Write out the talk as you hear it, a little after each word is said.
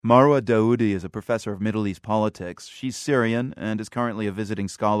Marwa Dawoodi is a professor of Middle East politics. She's Syrian and is currently a visiting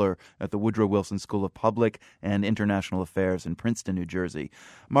scholar at the Woodrow Wilson School of Public and International Affairs in Princeton, New Jersey.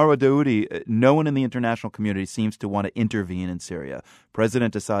 Marwa Dawoodi, no one in the international community seems to want to intervene in Syria.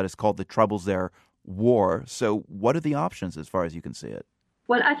 President Assad has called the troubles there war. So what are the options as far as you can see it?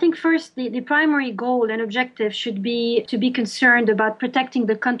 Well, I think first the primary goal and objective should be to be concerned about protecting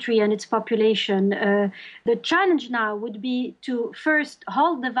the country and its population. The challenge now would be to first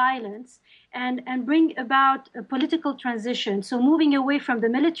halt the violence and bring about a political transition. So moving away from the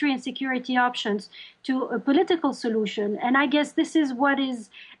military and security options to a political solution. And I guess this is what is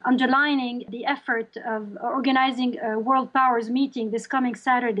underlining the effort of organizing a World Powers meeting this coming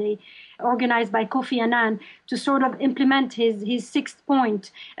Saturday, organized by Kofi Annan, to sort of implement his sixth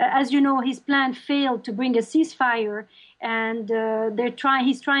point. As you know, his plan failed to bring a ceasefire, and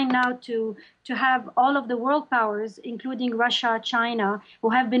he's trying now to have all of the world powers, including Russia, China, who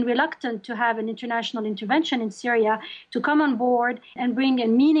have been reluctant to have an international intervention in Syria, to come on board and bring a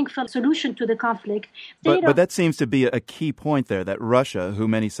meaningful solution to the conflict. But that seems to be a key point there, that Russia, who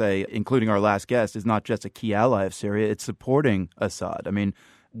many say, including our last guest, is not just a key ally of Syria, it's supporting Assad. I mean,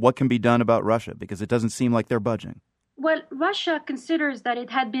 what can be done about Russia? Because it doesn't seem like they're budging. Well, Russia considers that it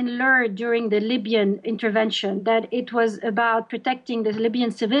had been lured during the Libyan intervention, that it was about protecting the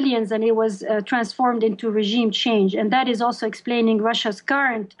Libyan civilians and it was transformed into regime change. And that is also explaining Russia's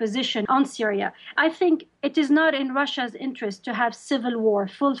current position on Syria. I think it is not in Russia's interest to have civil war,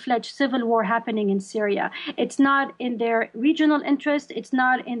 full-fledged civil war happening in Syria. It's not in their regional interest. It's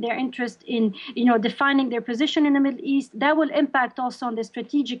not in their interest in, defining their position in the Middle East. That will impact also on the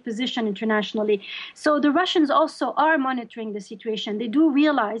strategic position internationally. So the Russians also are monitoring the situation. They do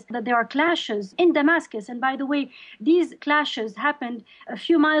realize that there are clashes in Damascus. And by the way, these clashes happened a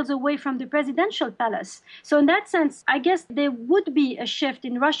few miles away from the presidential palace. So in that sense, I guess there would be a shift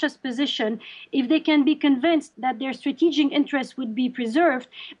in Russia's position if they can be convinced that their strategic interests would be preserved,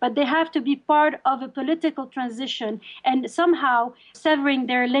 but they have to be part of a political transition and somehow severing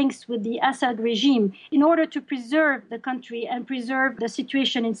their links with the Assad regime in order to preserve the country and preserve the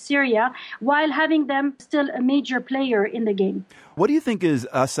situation in Syria while having them still a major player in the game. What do you think is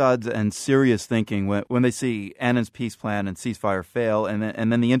Assad's and Syria's thinking when they see Annan's peace plan and ceasefire fail and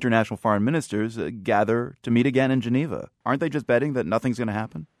then the international foreign ministers gather to meet again in Geneva? Aren't they just betting that nothing's going to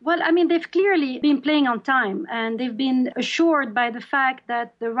happen? Well, they've clearly been playing on time, and they've been assured by the fact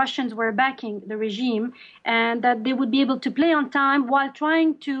that the Russians were backing the regime and that they would be able to play on time while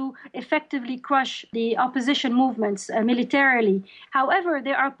trying to effectively crush the opposition movements militarily. However,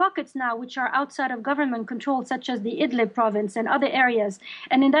 there are pockets now which are outside of government control, such as the Idlib province and other areas.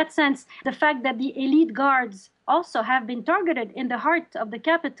 And in that sense, the fact that the elite guards also have been targeted in the heart of the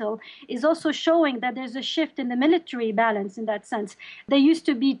capital is also showing that there's a shift in the military balance in that sense. There used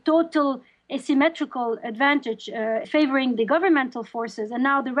to be total asymmetrical advantage favoring the governmental forces, and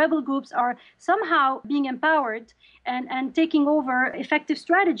now the rebel groups are somehow being empowered and taking over effective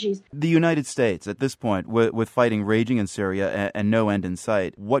strategies. The United States, at this point, with fighting raging in Syria and no end in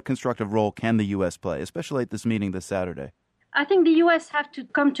sight, what constructive role can the U.S. play, especially at this meeting this Saturday? I think the U.S. have to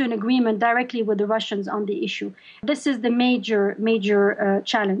come to an agreement directly with the Russians on the issue. This is the major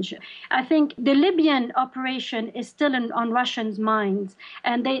challenge. I think the Libyan operation is still on Russians' minds,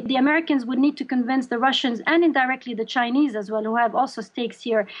 and the Americans would need to convince the Russians and indirectly the Chinese as well, who have also stakes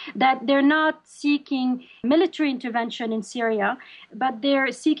here, that they're not seeking military intervention in Syria, but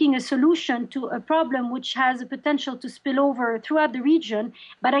they're seeking a solution to a problem which has a potential to spill over throughout the region.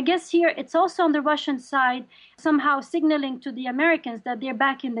 But I guess here it's also on the Russian side somehow signaling to the Americans that they're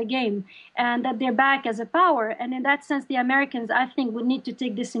back in the game and that they're back as a power. And in that sense, the Americans, I think, would need to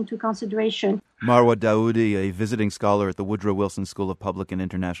take this into consideration. Marwa Dawoodi, a visiting scholar at the Woodrow Wilson School of Public and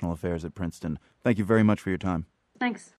International Affairs at Princeton. Thank you very much for your time. Thanks.